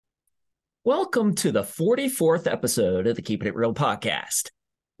Welcome to the 44th episode of the Keeping It Real podcast.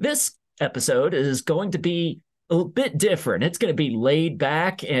 This episode of the Keeping It Real podcast. This episode is going to be a bit different. It's going to be laid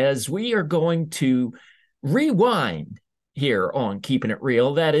back as we are going to rewind here on Keeping It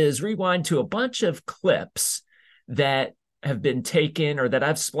Real. That is, rewind to a bunch of clips that have been taken or that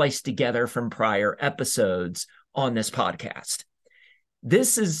I've spliced together from prior episodes on this podcast.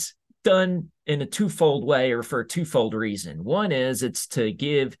 This is done in a twofold way or for a twofold reason. One is it's to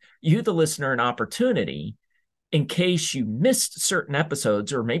give you, the listener, an opportunity in case you missed certain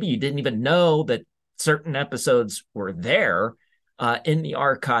episodes, or maybe you didn't even know that certain episodes were there in the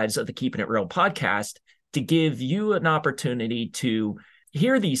archives of the Keeping It Real podcast, to give you an opportunity to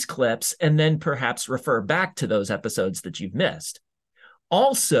hear these clips and then perhaps refer back to those episodes that you've missed.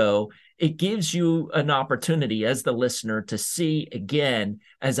 Also, it gives you an opportunity as the listener to see, again,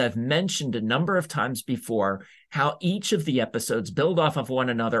 as I've mentioned a number of times before, how each of the episodes build off of one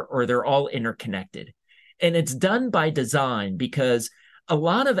another, or they're all interconnected. And it's done by design because a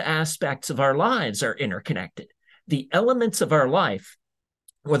lot of aspects of our lives are interconnected. The elements of our life,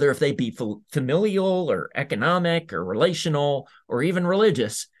 whether if they be familial or economic or relational or even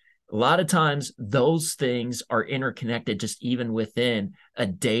religious, a lot of times those things are interconnected just even within a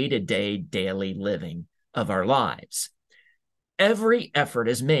day-to-day daily living of our lives. Every effort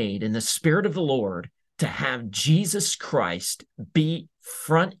is made in the Spirit of the Lord to have Jesus Christ be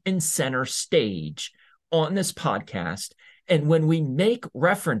front and center stage on this podcast. And when we make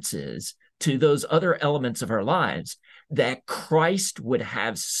references to those other elements of our lives, that Christ would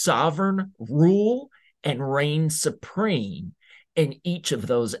have sovereign rule and reign supreme in each of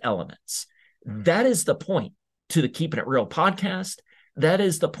those elements. That is the point to the Keeping It Real podcast. That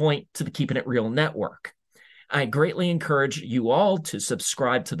is the point to the Keeping It Real network. I greatly encourage you all to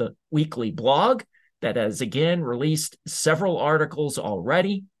subscribe to the weekly blog that has, again, released several articles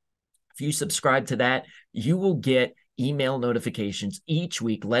already. If you subscribe to that, you will get email notifications each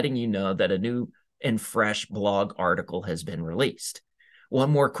week letting you know that a new and fresh blog article has been released. One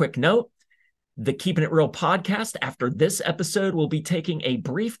more quick note. The Keeping It Real podcast, after this episode, will be taking a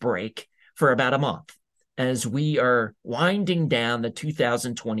brief break for about a month as we are winding down the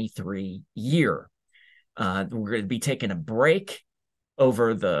 2023 year. We're going to be taking a break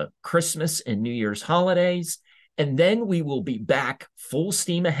over the Christmas and New Year's holidays, and then we will be back full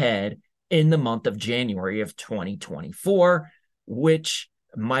steam ahead in the month of January of 2024, which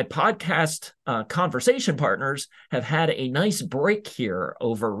my podcast conversation partners have had a nice break here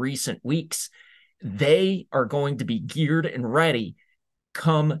over recent weeks. They are going to be geared and ready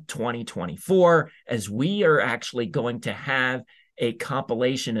come 2024, as we are actually going to have a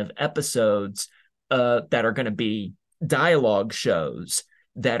compilation of episodes that are going to be dialogue shows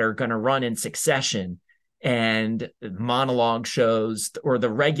that are going to run in succession, and monologue shows, or the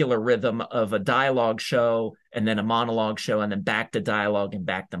regular rhythm of a dialogue show and then a monologue show and then back to dialogue and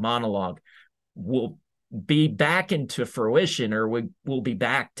back to monologue will be back into fruition, or we'll be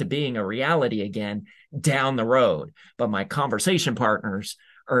back to being a reality again down the road. But my conversation partners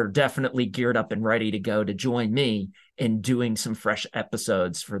are definitely geared up and ready to go to join me in doing some fresh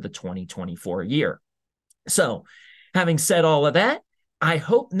episodes for the 2024 year. So, having said all of that, I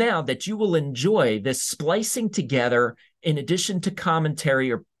hope now that you will enjoy this splicing together, in addition to commentary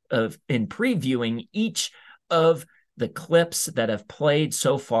in previewing each of the clips that have played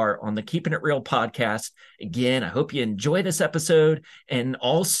so far on the Keeping It Real podcast. Again, I hope you enjoy this episode, and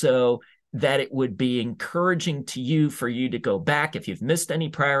also that it would be encouraging to you for you to go back if you've missed any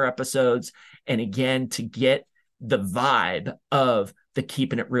prior episodes, and again, to get the vibe of the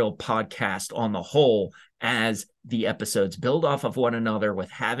Keeping It Real podcast on the whole, as the episodes build off of one another, with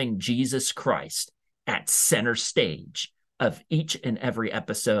having Jesus Christ at center stage of each and every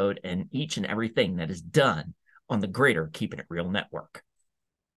episode and each and everything that is done on the greater Keeping It Real network.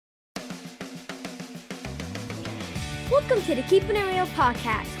 Welcome to the Keepin' It Real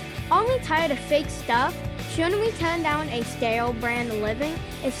podcast. Only tired of fake stuff? Shouldn't we turn down a stale brand of living?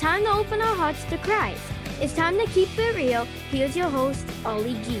 It's time to open our hearts to Christ. It's time to keep it real. Here's your host,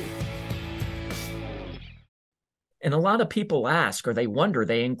 Ollie G. And a lot of people ask, or they wonder,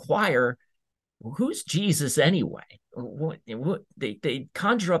 they inquire, well, who's Jesus anyway? They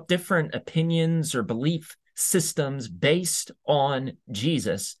conjure up different opinions or belief systems based on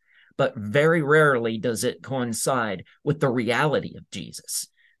Jesus, but very rarely does it coincide with the reality of Jesus,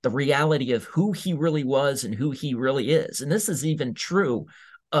 the reality of who he really was and who he really is. And this is even true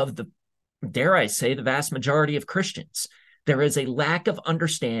of the, dare I say, the vast majority of Christians. There is a lack of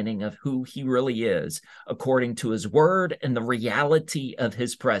understanding of who he really is according to his word and the reality of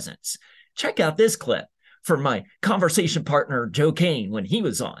his presence. Check out this clip from my conversation partner, Joe Kane, when he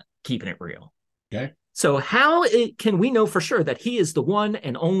was on. Keeping It Real. Okay. So can we know for sure that he is the one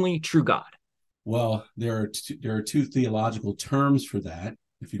and only true God? Well, there are two theological terms for that,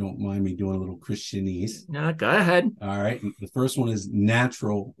 if you don't mind me doing a little Christianese. No, go ahead. All right. The first one is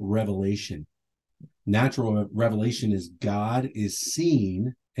natural revelation. Natural revelation is God is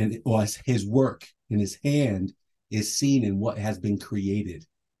seen, and his work in his hand is seen in what has been created.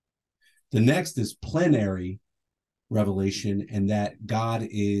 The next is plenary revelation, and that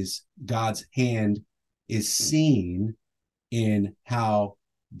God's hand is seen in how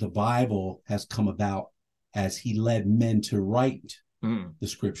the Bible has come about as he led men to write the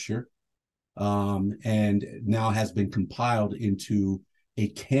scripture, and now has been compiled into a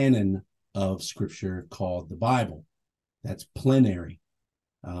canon of scripture called the Bible. That's plenary.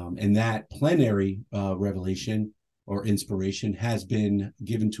 And that plenary revelation or inspiration has been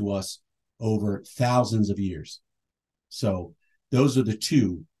given to us over thousands of years. So those are the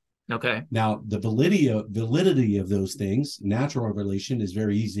two. Okay. Now, the validity of those things, natural revelation, is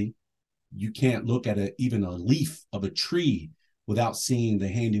very easy. You can't look at even a leaf of a tree without seeing the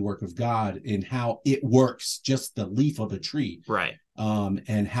handiwork of God and how it works, just the leaf of a tree. Right.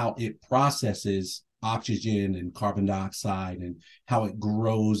 And how it processes oxygen and carbon dioxide and how it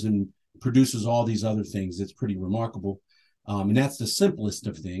grows and produces all these other things. It's pretty remarkable. And that's the simplest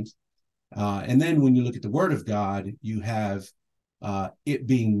of things. And then when you look at the Word of God, you have it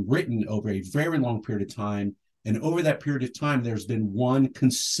being written over a very long period of time. And over that period of time, there's been one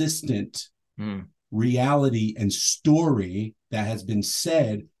consistent reality and story that has been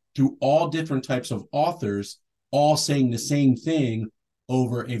said through all different types of authors, all saying the same thing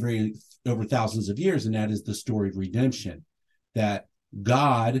over thousands of years. And that is the story of redemption, that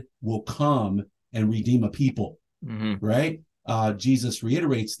God will come and redeem a people, right? Jesus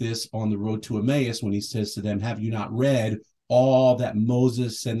reiterates this on the road to Emmaus when he says to them, have you not read all that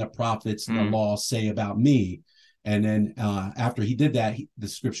Moses and the prophets and the law say about me? And then after he did that, the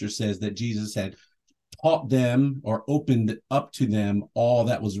scripture says that Jesus had taught them or opened up to them all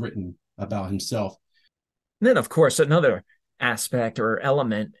that was written about himself. And then, of course, another aspect or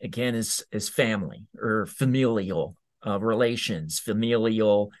element, again, is family or familial relations,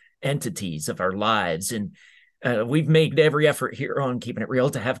 familial entities of our lives. And we've made every effort here on Keeping It Real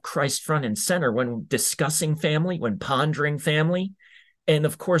to have Christ front and center when discussing family, when pondering family. And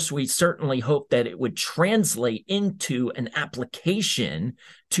of course, we certainly hope that it would translate into an application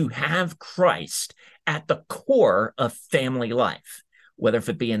to have Christ at the core of family life, whether if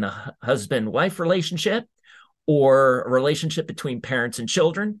it be in a husband-wife relationship or a relationship between parents and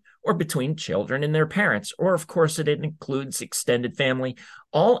children, or between children and their parents, or of course it includes extended family.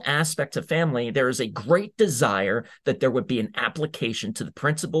 All aspects of family, there is a great desire that there would be an application to the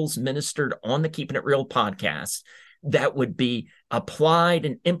principles ministered on the Keeping It Real podcast that would be applied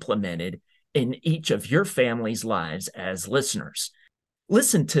and implemented in each of your family's lives as listeners.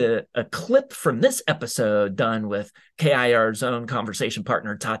 Listen to a clip from this episode done with KIR's own conversation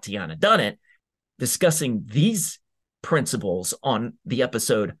partner, Tatiana Dunnett, discussing these principles on the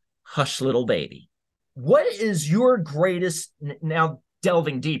episode Hush Little Baby. What is your greatest, now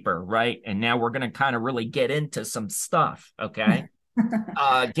delving deeper, right? And now we're going to kind of really get into some stuff, okay?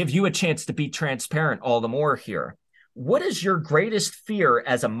 Give you a chance to be transparent all the more here. What is your greatest fear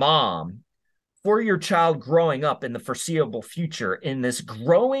as a mom for your child growing up in the foreseeable future in this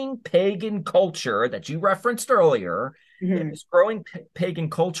growing pagan culture that you referenced earlier, in this growing pagan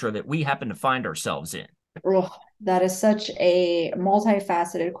culture that we happen to find ourselves in? Oh, that is such a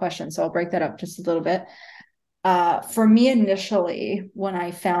multifaceted question. So I'll break that up just a little bit. For me, initially, when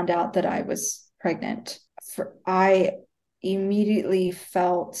I found out that I was pregnant, I immediately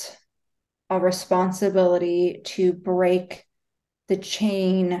felt a responsibility to break the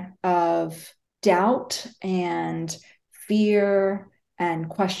chain of doubt and fear and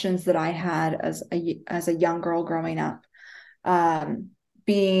questions that I had as a young girl growing up.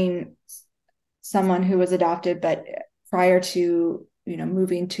 Being someone who was adopted, but prior to,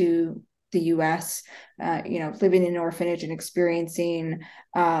 moving to the US, living in an orphanage and experiencing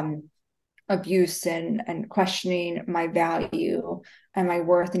abuse and questioning my value and my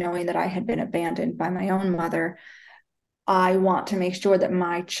worth, knowing that I had been abandoned by my own mother. I want to make sure that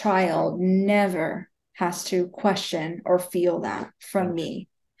my child never has to question or feel that from me.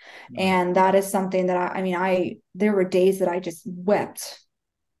 And that is something that there were days that I just wept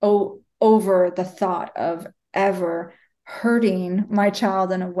over the thought of ever hurting my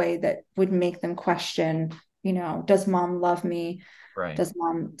child in a way that would make them question, does mom love me? Right.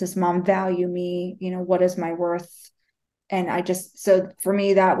 Does mom value me? What is my worth? And I just, so for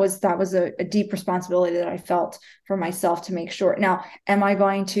me, that was a deep responsibility that I felt for myself to make sure. Now, am I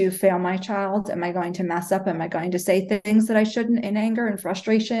going to fail my child? Am I going to mess up? Am I going to say things that I shouldn't in anger and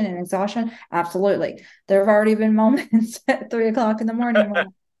frustration and exhaustion? Absolutely. There have already been moments at 3:00 in the morning when,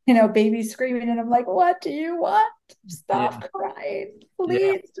 baby's screaming and I'm like, what do you want? Stop crying.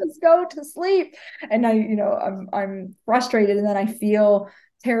 Please just go to sleep. And I'm frustrated, and then I feel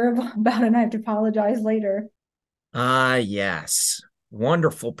terrible about it, and I have to apologize later. Yes.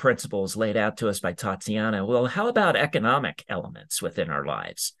 Wonderful principles laid out to us by Tatiana. Well, how about economic elements within our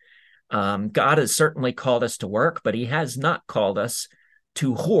lives? God has certainly called us to work, but he has not called us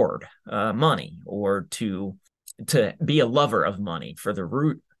to hoard money or to be a lover of money. For the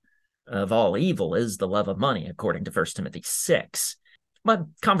root of all evil is the love of money, according to 1 Timothy 6. My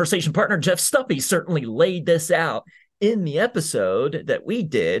conversation partner, Jeff Stuppy, certainly laid this out in the episode that we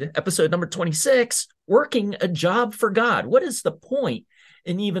did, episode number 26, Working a Job for God. What is the point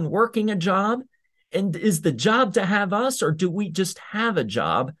in even working a job? And is the job to have us, or do we just have a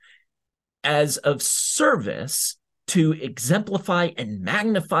job as of service to exemplify and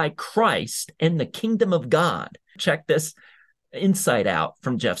magnify Christ and the kingdom of God? Check this insight out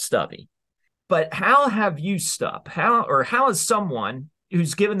from Jeff Stuppy. But how have you, Stupp? How has someone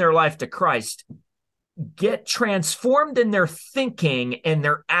who's given their life to Christ get transformed in their thinking and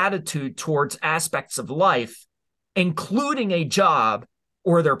their attitude towards aspects of life, including a job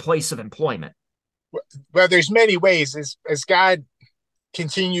or their place of employment? Well, there's many ways. As God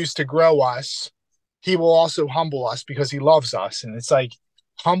continues to grow us, he will also humble us because he loves us. And it's like,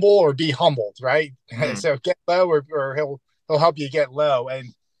 humble or be humbled, right? Mm-hmm. So get low or he'll help you get low. And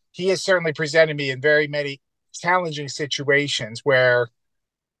he has certainly presented me in very many challenging situations where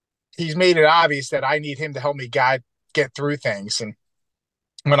he's made it obvious that I need him to help me get through things. And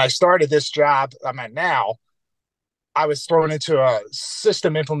when I started this job I'm at now, I was thrown into a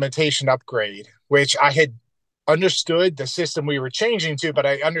system implementation upgrade, which I had understood the system we were changing to, but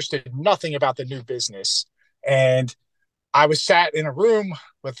I understood nothing about the new business. And I was sat in a room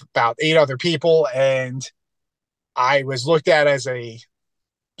with about 8 other people, and I was looked at as a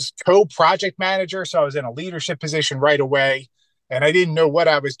co-project manager. So I was in a leadership position right away. And I didn't know what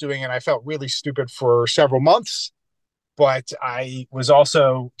I was doing, and I felt really stupid for several months. But I was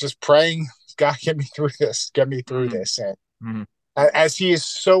also just praying, God, get me through this, And as he is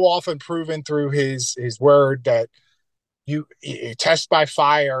so often proven through his word that you test by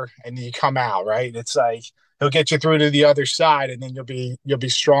fire and you come out, right? It's like he'll get you through to the other side, and then you'll be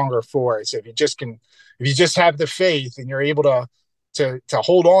stronger for it. So if you just have the faith and you're able to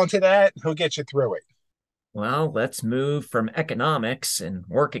hold on to that, he'll get you through it. Well, let's move from economics and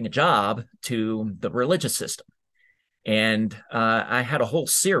working a job to the religious system. And I had a whole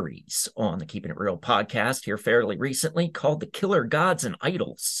series on the Keeping It Real podcast here fairly recently called the Killer Gods and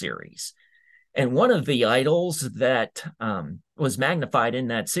Idols series. And one of the idols that was magnified in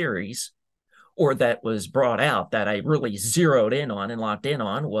that series, or that was brought out, that I really zeroed in on and locked in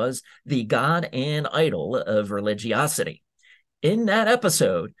on, was the god and idol of religiosity. In that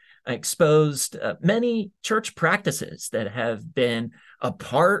episode, I exposed many church practices that have been a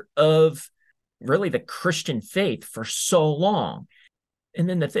part of really the Christian faith for so long. And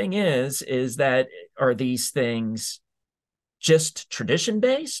then the thing is that, are these things just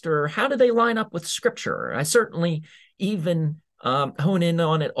tradition-based, or how do they line up with Scripture? I certainly even hone in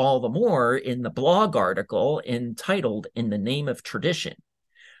on it all the more in the blog article entitled In the Name of Tradition.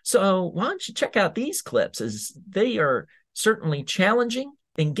 So why don't you check out these clips, as they are certainly challenging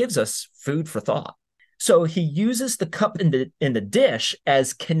and gives us food for thought. So he uses the cup and the dish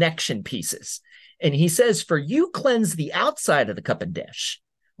as connection pieces. And he says, for you cleanse the outside of the cup and dish,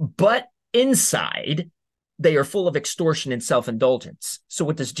 but inside they are full of extortion and self-indulgence. So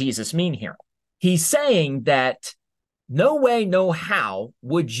what does Jesus mean here? He's saying that no way, no how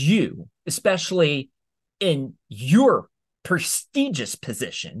would you, especially in your prestigious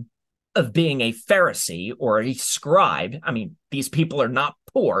position of being a Pharisee or a scribe. I mean, these people are not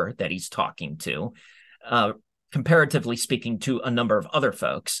poor that he's talking to, comparatively speaking to a number of other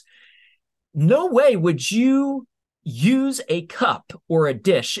folks. No way would you use a cup or a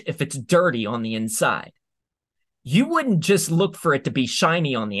dish if it's dirty on the inside. You wouldn't just look for it to be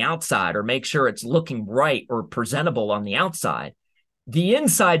shiny on the outside or make sure it's looking right or presentable on the outside. The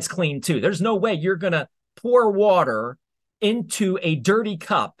inside's clean too. There's no way you're going to pour water into a dirty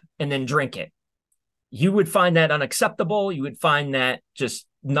cup and then drink it. You would find that unacceptable. You would find that just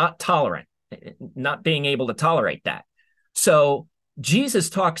not tolerant, not being able to tolerate that. So Jesus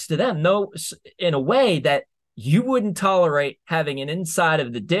talks to them in a way that you wouldn't tolerate having an inside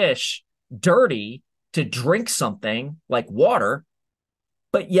of the dish dirty to drink something like water,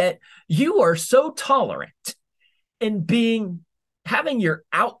 but yet you are so tolerant in having your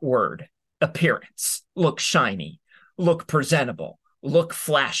outward appearance look shiny, look presentable, look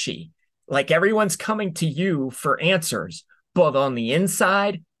flashy, like everyone's coming to you for answers, but on the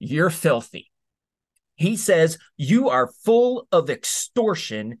inside, you're filthy. He says you are full of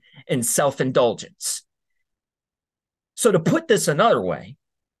extortion and self-indulgence. So to put this another way,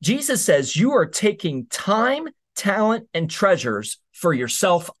 Jesus says you are taking time, talent, and treasures for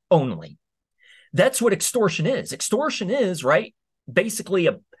yourself only. That's what extortion is. Extortion is, right, basically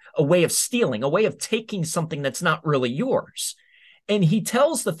a way of stealing, a way of taking something that's not really yours. And he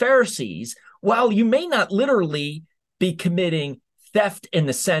tells the Pharisees, while you may not literally be committing theft in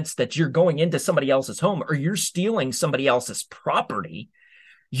the sense that you're going into somebody else's home or you're stealing somebody else's property,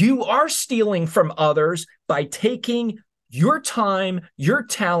 you are stealing from others by taking your time, your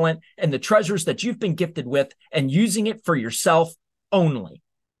talent, and the treasures that you've been gifted with and using it for yourself only.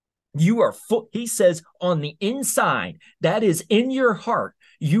 You are full, he says, on the inside, that is in your heart,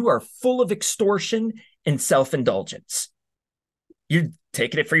 you are full of extortion and self-indulgence. You're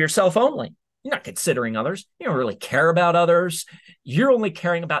taking it for yourself only. You're not considering others. You don't really care about others. You're only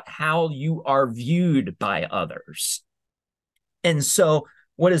caring about how you are viewed by others. And so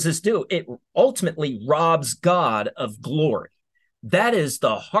what does this do? It ultimately robs God of glory. That is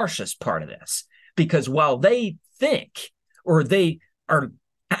the harshest part of this, because while they think, or they are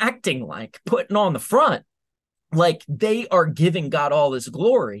acting like, putting on the front, like they are giving God all this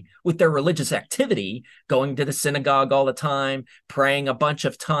glory with their religious activity, going to the synagogue all the time, praying a bunch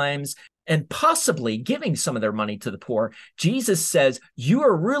of times, and possibly giving some of their money to the poor, Jesus says you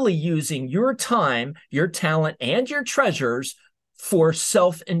are really using your time, your talent, and your treasures for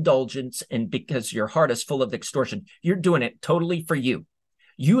self-indulgence, and because your heart is full of extortion. You're doing it totally for you.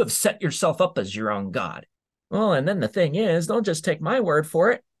 You have set yourself up as your own God. Well, and then the thing is, don't just take my word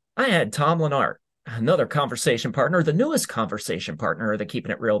for it. I had Tom Lennart, another conversation partner, the newest conversation partner of the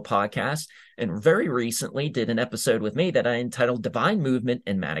Keeping It Real podcast, and very recently did an episode with me that I entitled Divine Movement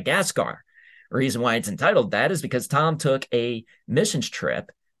in Madagascar. The reason why it's entitled that is because Tom took a missions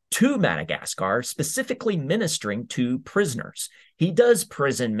trip to Madagascar, specifically ministering to prisoners. He does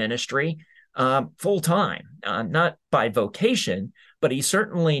prison ministry full-time, not by vocation, but he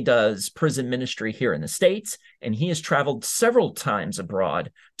certainly does prison ministry here in the States, and he has traveled several times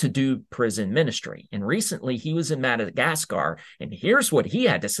abroad to do prison ministry. And recently he was in Madagascar, and here's what he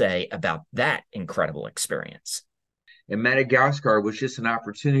had to say about that incredible experience. And Madagascar was just an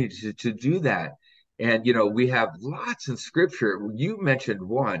opportunity to do that. And, we have lots in scripture. You mentioned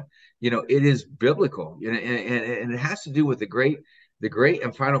one, it is biblical, and it has to do with the great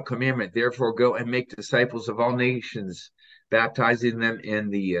and final commandment. Therefore, go and make disciples of all nations, baptizing them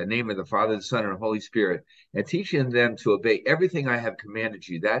in the name of the Father, the Son, and the Holy Spirit, and teaching them to obey everything I have commanded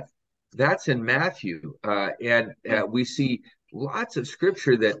you. That's in Matthew. And we see lots of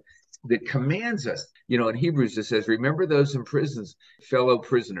scripture that commands us. In Hebrews it says, remember those in prisons, fellow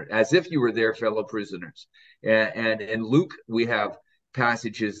prisoners, as if you were their fellow prisoners. And in Luke, we have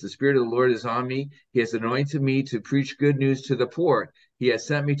passages, the Spirit of the Lord is on me. He has anointed me to preach good news to the poor. He has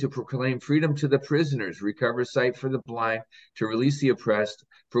sent me to proclaim freedom to the prisoners, recover sight for the blind, to release the oppressed,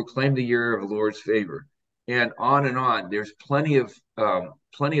 proclaim the year of the Lord's favor. And on and on. There's plenty of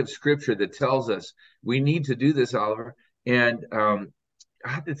scripture that tells us we need to do this, Oliver. And I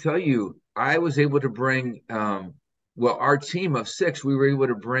have to tell you, I was able to bring, our team of 6, we were able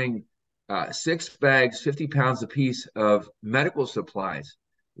to bring 6 bags, 50 pounds apiece of medical supplies.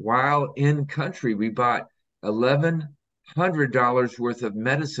 While in country, we bought $1,100 worth of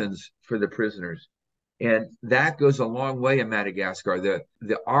medicines for the prisoners. And that goes a long way in Madagascar.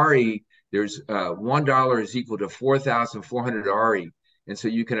 The RE, there's $1 is equal to 4,400 RE. And so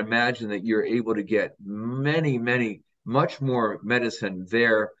you can imagine that you're able to get much more medicine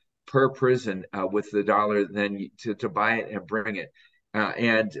there per prison with the dollar than to buy it and bring it.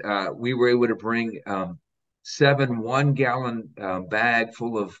 And we were able to bring 7 1-gallon bag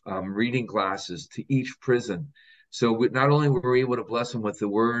full of reading glasses to each prison. So not only were we able to bless them with the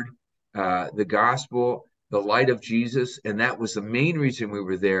word, the gospel, the light of Jesus, and that was the main reason we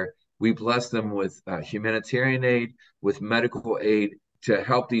were there. We blessed them with humanitarian aid, with medical aid to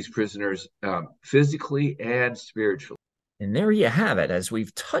help these prisoners physically and spiritually. And there you have it, as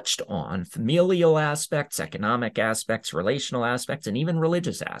we've touched on familial aspects, economic aspects, relational aspects, and even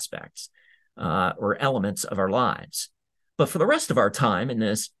religious aspects or elements of our lives. But for the rest of our time in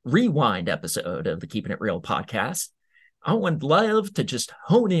this rewind episode of the Keeping It Real podcast, I would love to just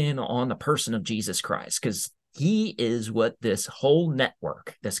hone in on the person of Jesus Christ, because He is what this whole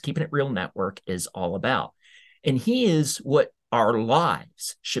network, this Keeping It Real network, is all about. And he is what our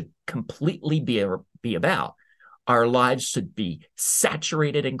lives should completely be about. Our lives should be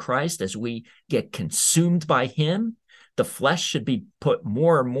saturated in Christ as we get consumed by him. The flesh should be put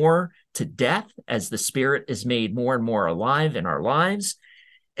more and more to death as the spirit is made more and more alive in our lives.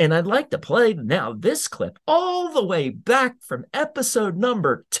 And I'd like to play now this clip all the way back from episode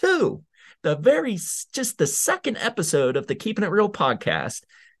number 2, just the second episode of the Keeping It Real podcast,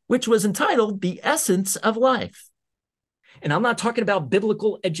 which was entitled The Essence of Life. And I'm not talking about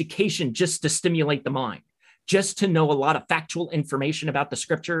biblical education just to stimulate the mind, just to know a lot of factual information about the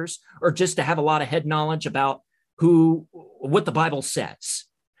scriptures, or just to have a lot of head knowledge about what the Bible says.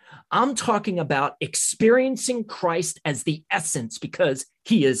 I'm talking about experiencing Christ as the essence because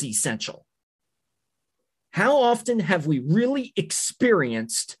he is essential. How often have we really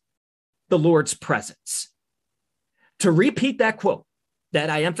experienced the Lord's presence? To repeat that quote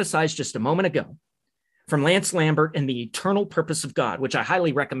that I emphasized just a moment ago from Lance Lambert in The Eternal Purpose of God, which I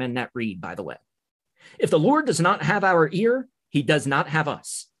highly recommend that read, by the way. If the Lord does not have our ear, he does not have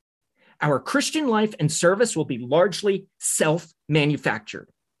us. Our Christian life and service will be largely self-manufactured,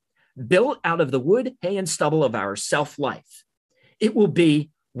 built out of the wood, hay, and stubble of our self-life. It will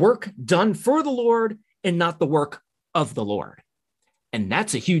be work done for the Lord and not the work of the Lord. And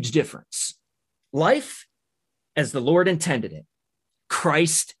that's a huge difference. Life as the Lord intended it.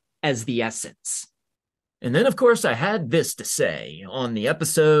 Christ as the essence. And then, of course, I had this to say on the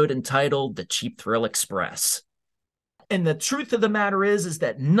episode entitled The Cheap Thrill Express. And the truth of the matter is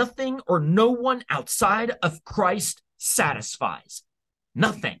that nothing or no one outside of Christ satisfies.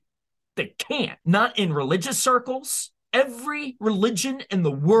 Nothing. They can't. Not in religious circles. Every religion in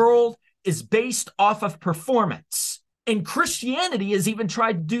the world is based off of performance. And Christianity has even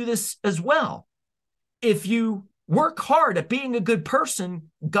tried to do this as well. If you work hard at being a good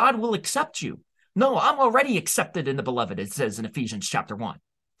person, God will accept you. No, I'm already accepted in the beloved, it says in Ephesians chapter 1.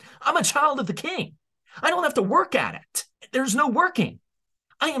 I'm a child of the King. I don't have to work at it. There's no working.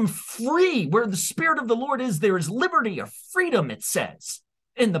 I am free. Where the Spirit of the Lord is, there is liberty or freedom, it says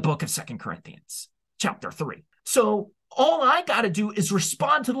in the book of 2 Corinthians chapter 3. So all I got to do is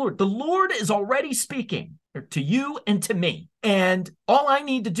respond to the Lord. The Lord is already speaking to you and to me. And all I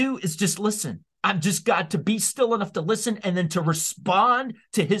need to do is just listen. I've just got to be still enough to listen and then to respond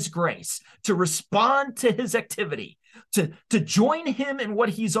to his grace, to respond to his activity, to join him in what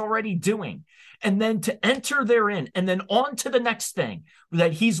he's already doing, and then to enter therein, and then on to the next thing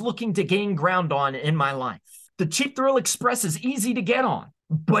that he's looking to gain ground on in my life. The Cheap Thrill Express is easy to get on,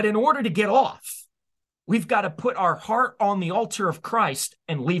 but in order to get off, we've got to put our heart on the altar of Christ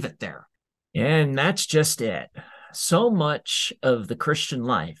and leave it there. And that's just it. So much of the Christian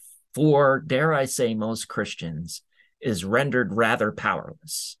life, for, dare I say, most Christians, is rendered rather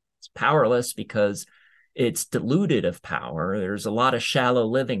powerless. It's powerless because it's diluted of power. There's a lot of shallow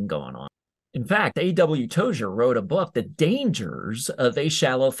living going on. In fact, A.W. Tozier wrote a book, The Dangers of a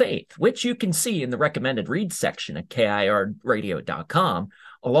Shallow Faith, which you can see in the recommended read section at KIRradio.com,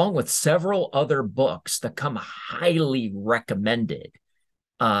 along with several other books that come highly recommended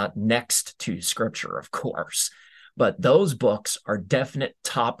next to Scripture, of course. But those books are definite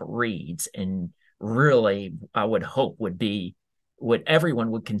top reads, and really, I would hope would be what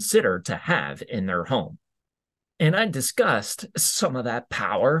everyone would consider to have in their home. And I discussed some of that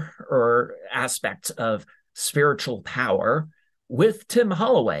power or aspects of spiritual power with Tim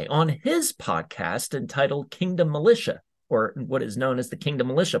Holloway on his podcast entitled Kingdom Militia, or what is known as the Kingdom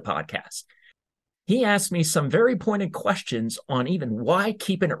Militia podcast. He asked me some very pointed questions on even why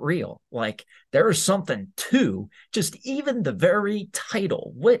keeping it real. Like, there is something to just even the very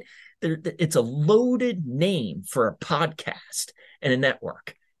title. It's a loaded name for a podcast and a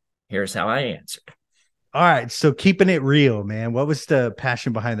network. Here's how I answered. All right, so keeping it real, man. What was the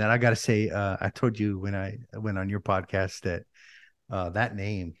passion behind that? I got to say, I told you when I went on your podcast that that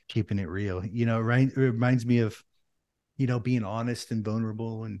name, keeping it real, it reminds me of, being honest and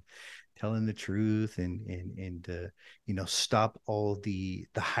vulnerable and telling the truth and stop all the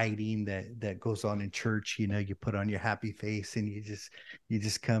hiding that goes on in church. You put on your happy face and you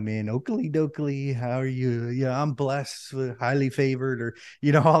just come in, Oakley dokley, how are you? Yeah, I'm blessed, highly favored, or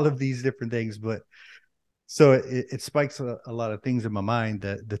all of these different things. But so it spikes a lot of things in my mind.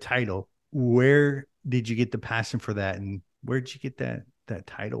 The title. Where did you get the passion for that, and where did you get that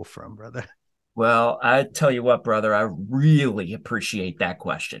title from, brother? Well, I tell you what, brother, I really appreciate that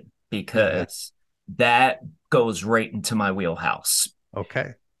question because that goes right into my wheelhouse.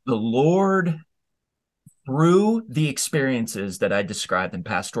 Okay. The Lord through the experiences that I described in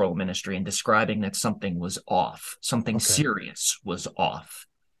pastoral ministry and describing that something was off, something serious was off,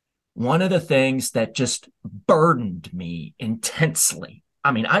 one of the things that just burdened me intensely,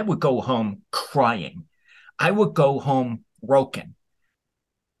 I mean, I would go home crying. I would go home broken,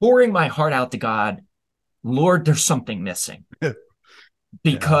 pouring my heart out to God. Lord, there's something missing.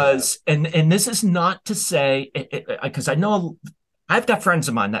 Because, and this is not to say, because I know I've got friends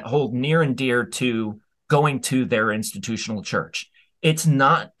of mine that hold near and dear to going to their institutional church. It's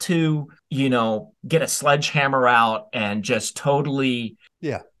not to, get a sledgehammer out and just totally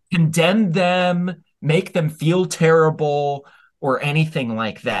condemn them, make them feel terrible, or anything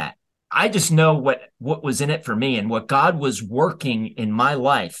like that. I just know what was in it for me, and what God was working in my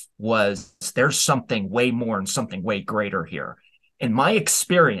life was there's something way more and something way greater here. And my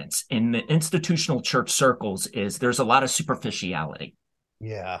experience in the institutional church circles is there's a lot of superficiality.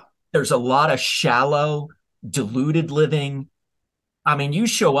 Yeah. There's a lot of shallow, diluted living. I mean, you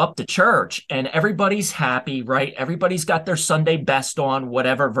show up to church and everybody's happy, right? Everybody's got their Sunday best on,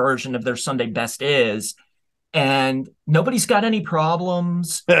 whatever version of their Sunday best is. And nobody's got any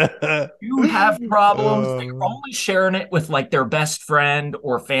problems. You have problems. They're only sharing it with like their best friend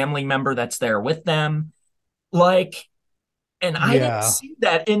or family member that's there with them. Like, and I didn't see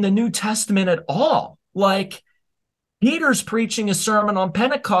that in the New Testament at all. Like, Peter's preaching a sermon on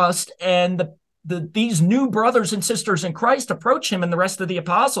Pentecost, and these new brothers and sisters in Christ approach him and the rest of the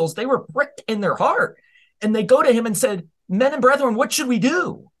apostles. They were pricked in their heart, and they go to him and said, "Men and brethren, what should we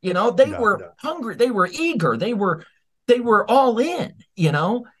do?" They were hungry, they were eager, they were all in,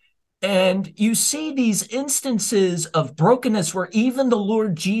 And you see these instances of brokenness where even the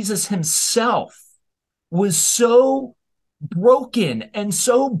Lord Jesus himself was so broken and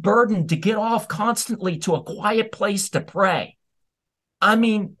so burdened to get off constantly to a quiet place to pray. I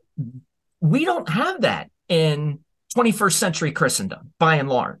mean, we don't have that in 21st century Christendom, by and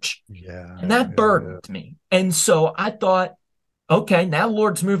large. Yeah. And that burdened me. And so I thought, okay, now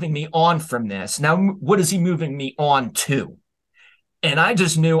Lord's moving me on from this. Now, what is he moving me on to? And I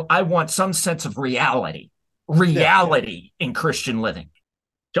just knew I want some sense of reality in Christian living.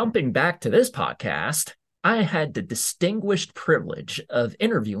 Jumping back to this podcast, I had the distinguished privilege of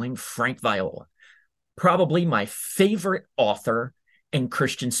interviewing Frank Viola, probably my favorite author and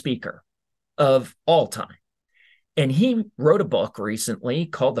Christian speaker of all time. And he wrote a book recently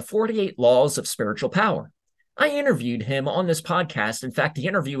called The 48 Laws of Spiritual Power. I interviewed him on this podcast. In fact, the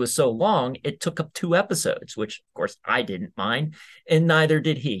interview was so long, it took up 2 episodes, which, of course, I didn't mind, and neither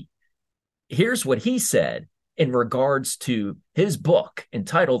did he. Here's what he said in regards to his book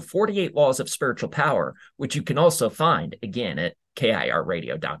entitled 48 Laws of Spiritual Power, which you can also find, again, at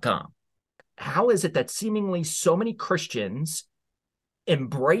KIRradio.com. How is it that seemingly so many Christians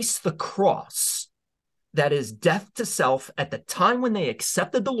embrace the cross, that is death to self, at the time when they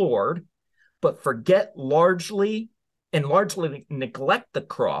accepted the Lord, but forget largely neglect the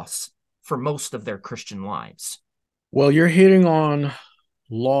cross for most of their Christian lives? Well, you're hitting on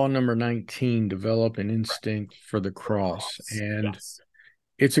law number 19, develop an instinct for the cross. And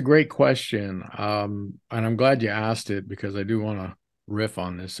it's a great question. And I'm glad you asked it, because I do want to riff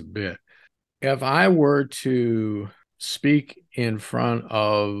on this a bit. If I were to speak in front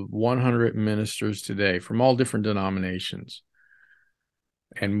of 100 ministers today from all different denominations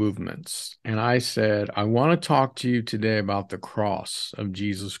and movements, and I said, I want to talk to you today about the cross of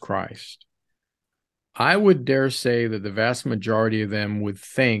Jesus Christ, I would dare say that the vast majority of them would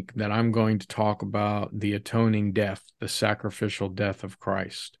think that I'm going to talk about the atoning death, the sacrificial death of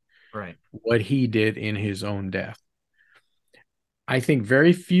Christ, right? What he did in his own death. I think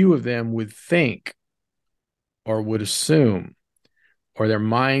very few of them would think or would assume, or their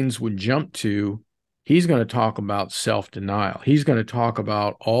minds would jump to, he's going to talk about self-denial. He's going to talk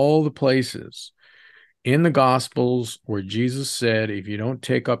about all the places in the Gospels where Jesus said, if you don't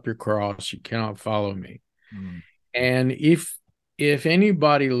take up your cross, you cannot follow me. And if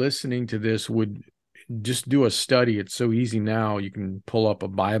anybody listening to this would just do a study, it's so easy now. You can pull up a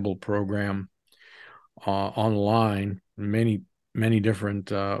Bible program online. Many different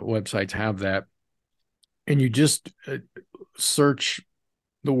websites have that. And you just search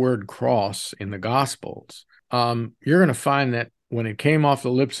the word cross in the Gospels. You're going to find that when it came off the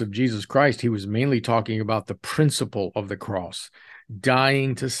lips of Jesus Christ, he was mainly talking about the principle of the cross,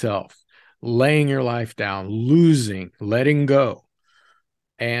 dying to self, laying your life down, losing, letting go.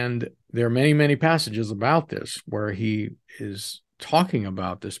 And there are many, many passages about this where he is talking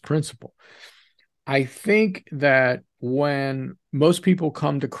about this principle. I think that when most people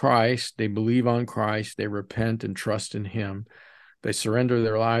come to Christ, they believe on Christ, they repent and trust in him, they surrender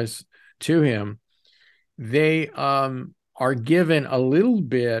their lives to him, they are given a little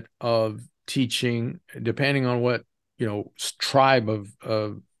bit of teaching, depending on what, tribe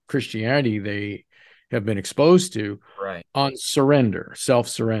of Christianity they have been exposed to, Right. on surrender,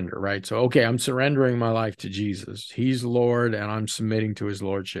 self-surrender, right? So, okay, I'm surrendering my life to Jesus. He's Lord, and I'm submitting to his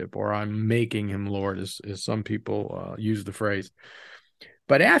lordship, or I'm making him Lord, as some people use the phrase.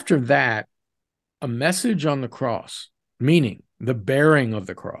 But after that, a message on the cross, meaning the bearing of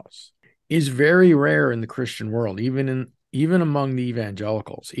the cross, is very rare in the Christian world, even among the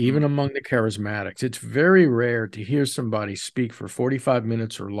evangelicals, even among the charismatics. It's very rare to hear somebody speak for 45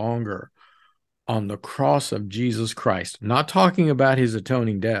 minutes or longer on the cross of Jesus Christ, not talking about his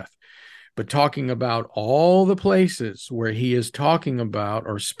atoning death, but talking about all the places where he is talking about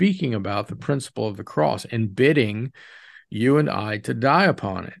or speaking about the principle of the cross and bidding you and I to die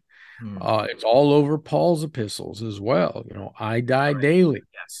upon it. It's all over Paul's epistles as well. I die daily.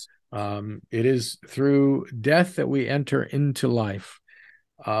 Yes. It is through death that we enter into life,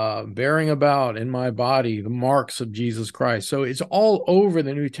 bearing about in my body the marks of Jesus Christ. So it's all over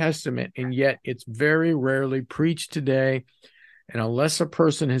the New Testament, and yet it's very rarely preached today. And unless a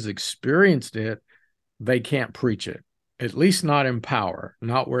person has experienced it, they can't preach it, at least not in power,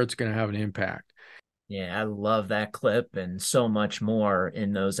 not where it's going to have an impact. Yeah, I love that clip and so much more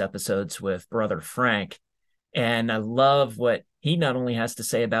in those episodes with Brother Frank. And I love what he not only has to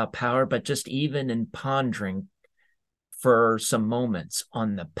say about power, but just even in pondering for some moments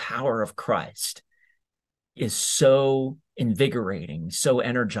on the power of Christ is so invigorating, so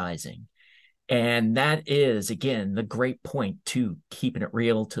energizing. And that is, again, the great point to Keeping It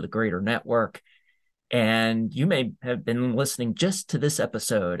Real to the greater network. And you may have been listening just to this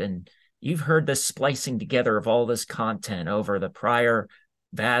episode, and you've heard this splicing together of all this content over the prior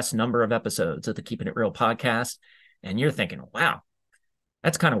vast number of episodes of the Keeping It Real podcast. And you're thinking, wow,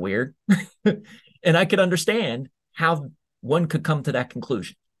 that's kind of weird. And I could understand how one could come to that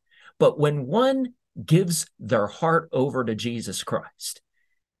conclusion. But when one gives their heart over to Jesus Christ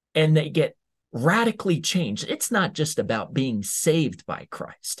and they get radically changed, it's not just about being saved by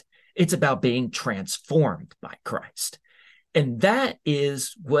Christ. It's about being transformed by Christ. And that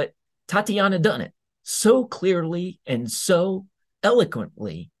is what Tatiana Dunnett so clearly and so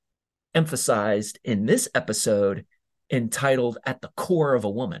eloquently emphasized in this episode entitled At the Core of a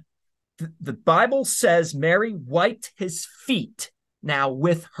Woman. The Bible says Mary wiped his feet now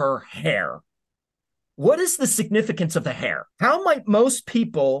with her hair. What is the significance of the hair? How might most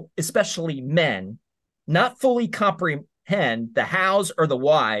people, especially men, not fully comprehend the hows or the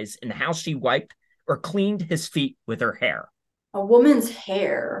whys in how she wiped or cleaned his feet with her hair? A woman's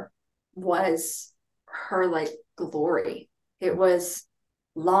hair was her glory. It was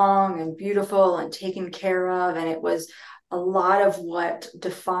long and beautiful and taken care of, and it was a lot of what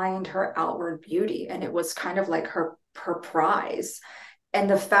defined her outward beauty, and it was kind of like her prize. And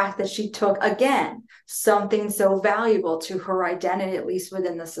the fact that she took, again, something so valuable to her identity, at least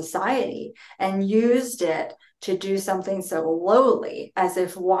within the society, and used it to do something so lowly as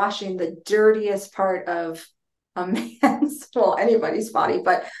if washing the dirtiest part of a man's, well, anybody's body,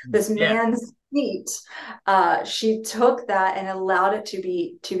 but this man's feet, she took that and allowed it to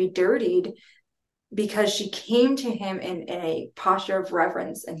be dirtied because she came to him in a posture of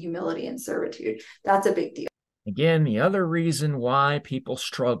reverence and humility and servitude. That's a big deal. Again, the other reason why people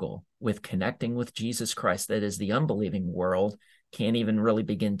struggle with connecting with Jesus Christ, that is, the unbelieving world can't even really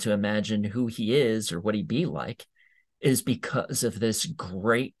begin to imagine who he is or what he'd be like, is because of this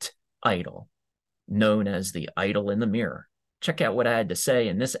great idol known as the idol in the mirror. Check out what I had to say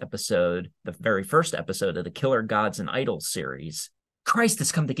in this episode, the very first episode of the Killer Gods and Idols series. Christ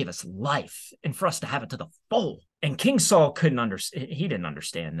has come to give us life and for us to have it to the full. And King Saul he didn't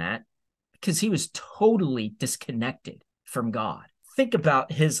understand that because he was totally disconnected from God. Think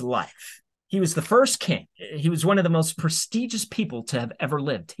about his life. He was the first king. He was one of the most prestigious people to have ever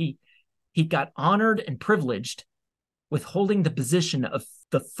lived. He got honored and privileged with holding the position of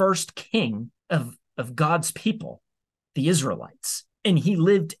the first king of God's people, the Israelites. And he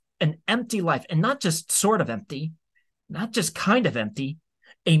lived an empty life, and not just sort of empty, not just kind of empty,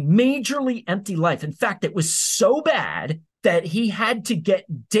 a majorly empty life. In fact, it was so bad that he had to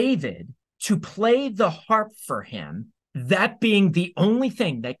get David to play the harp for him, that being the only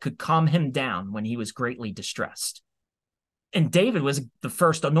thing that could calm him down when he was greatly distressed. And David was the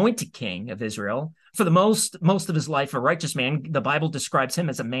first anointed king of Israel. For the most of his life, a righteous man. The Bible describes him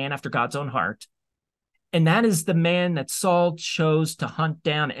as a man after God's own heart. And that is the man that Saul chose to hunt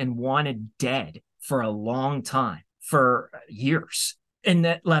down and wanted dead for a long time, for years. And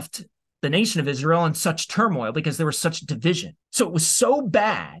that left the nation of Israel in such turmoil because there was such division. So it was so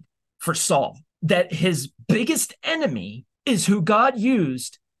bad for Saul that his biggest enemy is who God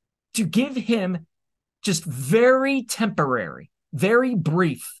used to give him just very temporary, very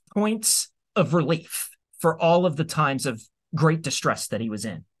brief points of relief for all of the times of great distress that he was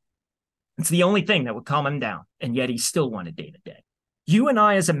in. It's the only thing that would calm him down, and yet he still wanted David dead. You and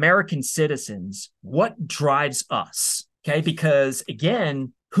I as American citizens, what drives us? Okay, because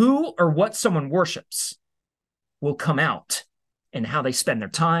again, who or what someone worships will come out in how they spend their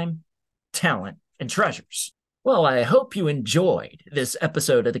time, talent, and treasures. Well, I hope you enjoyed this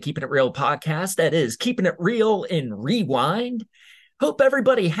episode of the Keepin' It Real podcast. That is Keeping It Real in Rewind. Hope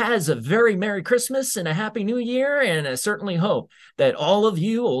everybody has a very Merry Christmas and a Happy New Year, and I certainly hope that all of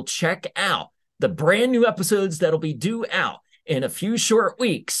you will check out the brand new episodes that'll be due out in a few short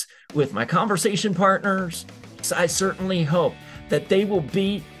weeks with my conversation partners. I certainly hope that they will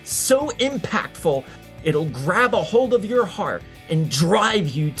be so impactful, it'll grab a hold of your heart and drive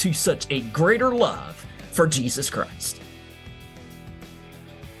you to such a greater love for Jesus Christ.